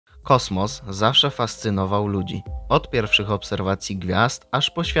Kosmos zawsze fascynował ludzi. Od pierwszych obserwacji gwiazd, aż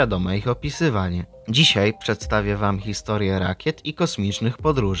po świadome ich opisywanie. Dzisiaj przedstawię Wam historię rakiet i kosmicznych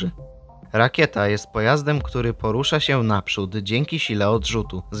podróży. Rakieta jest pojazdem, który porusza się naprzód dzięki sile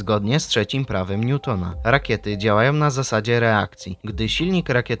odrzutu, zgodnie z trzecim prawem Newtona. Rakiety działają na zasadzie reakcji. Gdy silnik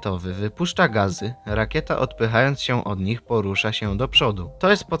rakietowy wypuszcza gazy, rakieta odpychając się od nich porusza się do przodu. To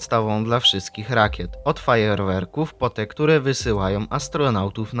jest podstawą dla wszystkich rakiet, od fajerwerków po te, które wysyłają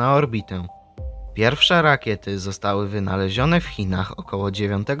astronautów na orbitę. Pierwsze rakiety zostały wynalezione w Chinach około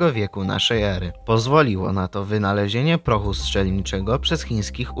IX wieku naszej ery. Pozwoliło na to wynalezienie prochu strzelniczego przez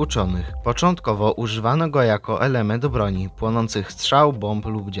chińskich uczonych. Początkowo używano go jako element broni, płonących strzał, bomb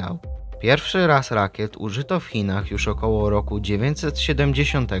lub dział. Pierwszy raz rakiet użyto w Chinach już około roku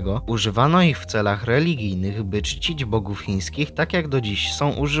 970. Używano ich w celach religijnych, by czcić bogów chińskich, tak jak do dziś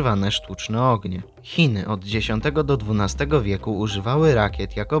są używane sztuczne ognie. Chiny od X do XII wieku używały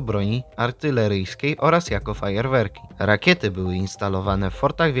rakiet jako broni artyleryjskiej oraz jako fajerwerki. Rakiety były instalowane w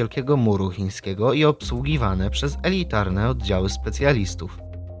fortach Wielkiego Muru Chińskiego i obsługiwane przez elitarne oddziały specjalistów.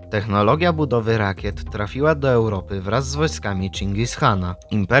 Technologia budowy rakiet trafiła do Europy wraz z wojskami Chingishana.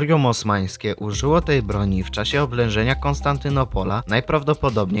 Imperium Osmańskie użyło tej broni w czasie oblężenia Konstantynopola,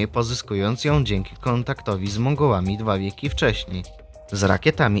 najprawdopodobniej pozyskując ją dzięki kontaktowi z Mongołami 2 wieki wcześniej. Z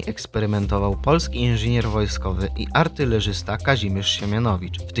rakietami eksperymentował polski inżynier wojskowy i artylerzysta Kazimierz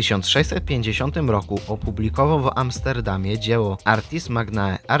Siemianowicz. W 1650 roku opublikował w Amsterdamie dzieło Artis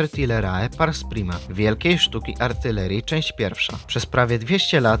Magnae Artilleriae Pars Prima, Wielkiej Sztuki Artylerii, część pierwsza. Przez prawie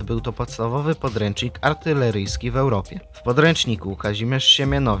 200 lat był to podstawowy podręcznik artyleryjski w Europie. W podręczniku Kazimierz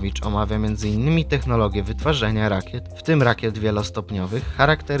Siemianowicz omawia m.in. technologię wytwarzania rakiet, w tym rakiet wielostopniowych,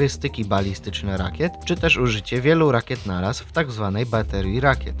 charakterystyki balistyczne rakiet, czy też użycie wielu rakiet naraz w tzw. baterii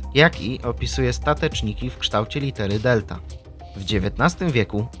rakiet, jak i opisuje stateczniki w kształcie litery delta. W XIX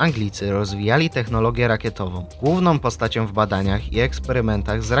wieku Anglicy rozwijali technologię rakietową. Główną postacią w badaniach i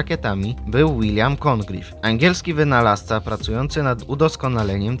eksperymentach z rakietami był William Congreve, angielski wynalazca pracujący nad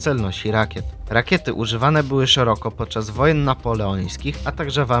udoskonaleniem celności rakiet. Rakiety używane były szeroko podczas wojen napoleońskich, a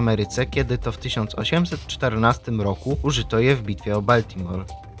także w Ameryce, kiedy to w 1814 roku użyto je w bitwie o Baltimore.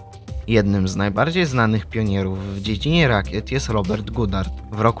 Jednym z najbardziej znanych pionierów w dziedzinie rakiet jest Robert Goddard.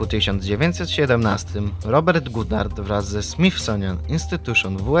 W roku 1917 Robert Goddard wraz ze Smithsonian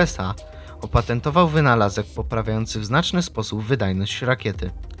Institution w USA opatentował wynalazek poprawiający w znaczny sposób wydajność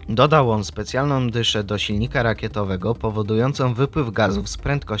rakiety. Dodał on specjalną dyszę do silnika rakietowego, powodującą wypływ gazów z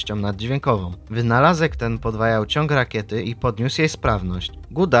prędkością naddźwiękową. Wynalazek ten podwajał ciąg rakiety i podniósł jej sprawność.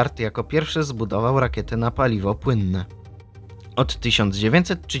 Goddard jako pierwszy zbudował rakiety na paliwo płynne. Od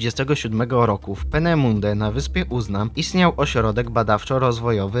 1937 roku w Peenemünde na wyspie Uznam istniał ośrodek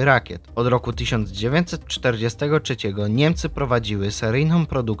badawczo-rozwojowy rakiet. Od roku 1943 Niemcy prowadziły seryjną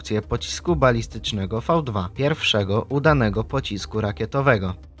produkcję pocisku balistycznego V2, pierwszego udanego pocisku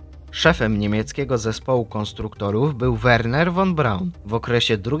rakietowego. Szefem niemieckiego zespołu konstruktorów był Werner von Braun. W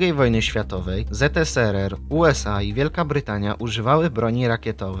okresie II wojny światowej ZSRR, USA i Wielka Brytania używały broni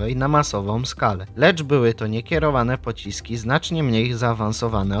rakietowej na masową skalę, lecz były to niekierowane pociski znacznie mniej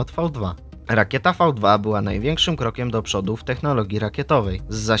zaawansowane od V2. Rakieta V2 była największym krokiem do przodu w technologii rakietowej.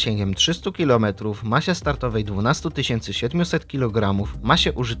 Z zasięgiem 300 km, masie startowej 12 700 kg,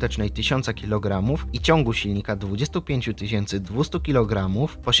 masie użytecznej 1000 kg i ciągu silnika 25 200 kg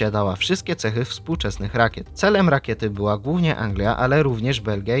posiadała wszystkie cechy współczesnych rakiet. Celem rakiety była głównie Anglia, ale również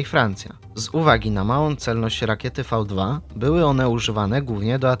Belgia i Francja. Z uwagi na małą celność rakiety V2 były one używane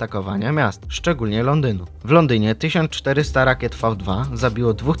głównie do atakowania miast, szczególnie Londynu. W Londynie 1400 rakiet V2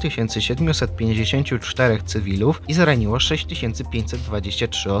 zabiło 2754 cywilów i zraniło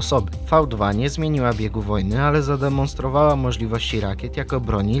 6523 osoby. V2 nie zmieniła biegu wojny, ale zademonstrowała możliwości rakiet jako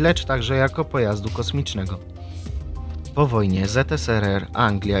broni, lecz także jako pojazdu kosmicznego. Po wojnie ZSRR,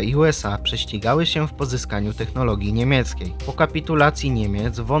 Anglia i USA prześcigały się w pozyskaniu technologii niemieckiej. Po kapitulacji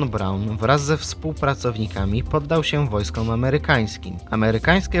Niemiec von Braun wraz ze współpracownikami poddał się wojskom amerykańskim.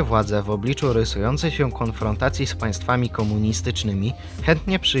 Amerykańskie władze w obliczu rysującej się konfrontacji z państwami komunistycznymi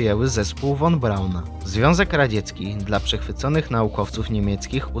chętnie przyjęły zespół von Brauna. Związek Radziecki dla przechwyconych naukowców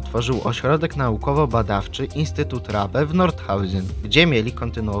niemieckich utworzył ośrodek naukowo-badawczy Instytut Rabe w Nordhausen, gdzie mieli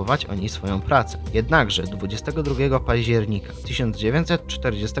kontynuować oni swoją pracę. Jednakże 22 października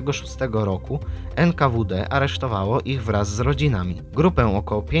 1946 roku NKWD aresztowało ich wraz z rodzinami. Grupę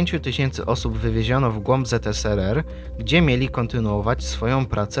około 5000 osób wywieziono w głąb ZSRR, gdzie mieli kontynuować swoją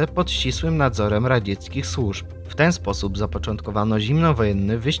pracę pod ścisłym nadzorem radzieckich służb. W ten sposób zapoczątkowano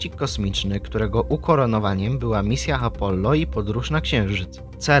zimnowojenny wyścig kosmiczny, którego ukoronowaniem była misja Apollo i podróż na Księżyc.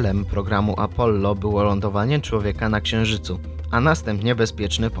 Celem programu Apollo było lądowanie człowieka na Księżycu. a następnie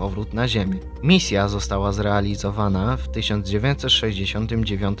bezpieczny powrót na Ziemię. Misja została zrealizowana w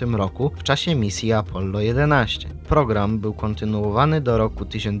 1969 roku w czasie misji Apollo 11. Program był kontynuowany do roku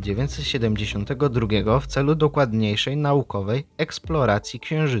 1972 w celu dokładniejszej naukowej eksploracji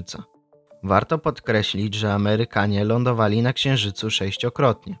Księżyca. Warto podkreślić, że Amerykanie lądowali na Księżycu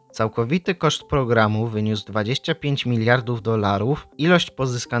 6-krotnie. Całkowity koszt programu wyniósł $25 miliardów, ilość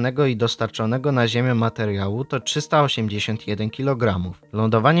pozyskanego i dostarczonego na Ziemię materiału to 381 kg.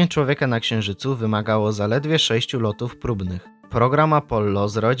 Lądowanie człowieka na Księżycu wymagało zaledwie 6 lotów próbnych. Program Apollo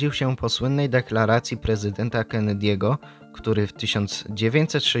zrodził się po słynnej deklaracji prezydenta Kennedy'ego, który w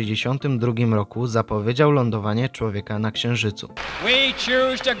 1962 roku zapowiedział lądowanie człowieka na Księżycu. We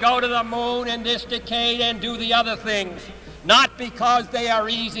choose to go to the moon in this decade and do the other things, not because they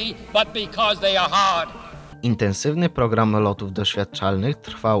are easy, but because they are hard. Intensywny program lotów doświadczalnych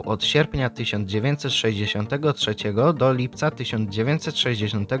trwał od sierpnia 1963 do lipca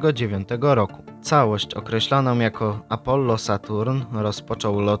 1969 roku. Całość określoną jako Apollo Saturn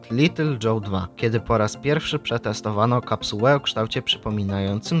rozpoczął lot Little Joe 2, kiedy po raz pierwszy przetestowano kapsułę o kształcie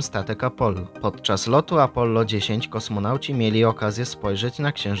przypominającym statek Apollo. Podczas lotu Apollo 10 kosmonauci mieli okazję spojrzeć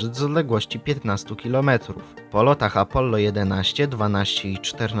na Księżyc z odległości 15 km. Po lotach Apollo 11, 12 i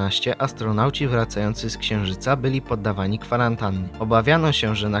 14 astronauci wracający z Księżyca byli poddawani kwarantannie. Obawiano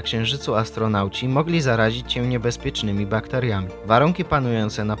się, że na Księżycu astronauci mogli zarazić się niebezpiecznymi bakteriami. Warunki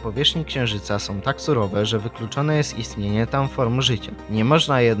panujące na powierzchni Księżyca są tak surowe, że wykluczone jest istnienie tam form życia. Nie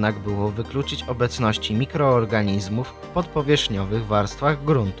można jednak było wykluczyć obecności mikroorganizmów w podpowierzchniowych warstwach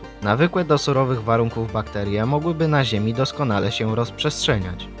gruntu. Nawykłe do surowych warunków bakterie mogłyby na Ziemi doskonale się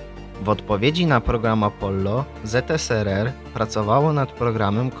rozprzestrzeniać. W odpowiedzi na program Apollo, ZSRR pracowało nad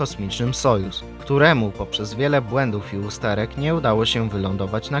programem kosmicznym Sojuz, któremu poprzez wiele błędów i usterek nie udało się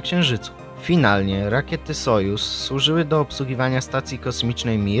wylądować na Księżycu. Finalnie rakiety Sojuz służyły do obsługiwania stacji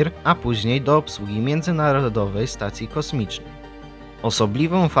kosmicznej Mir, a później do obsługi Międzynarodowej Stacji Kosmicznej.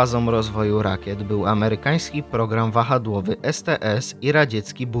 Osobliwą fazą rozwoju rakiet był amerykański program wahadłowy STS i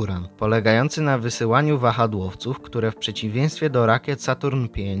radziecki Buran, polegający na wysyłaniu wahadłowców, które w przeciwieństwie do rakiet Saturn V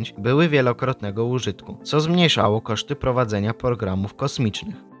były wielokrotnego użytku, co zmniejszało koszty prowadzenia programów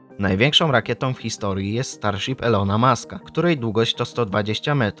kosmicznych. Największą rakietą w historii jest Starship Elona Muska, której długość to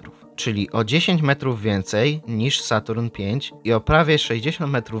 120 metrów, czyli o 10 metrów więcej niż Saturn V i o prawie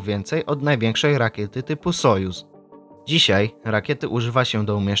 60 metrów więcej od największej rakiety typu Sojuz. Dzisiaj rakiety używa się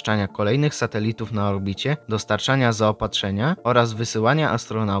do umieszczania kolejnych satelitów na orbicie, dostarczania zaopatrzenia oraz wysyłania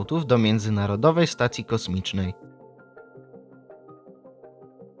astronautów do Międzynarodowej Stacji Kosmicznej.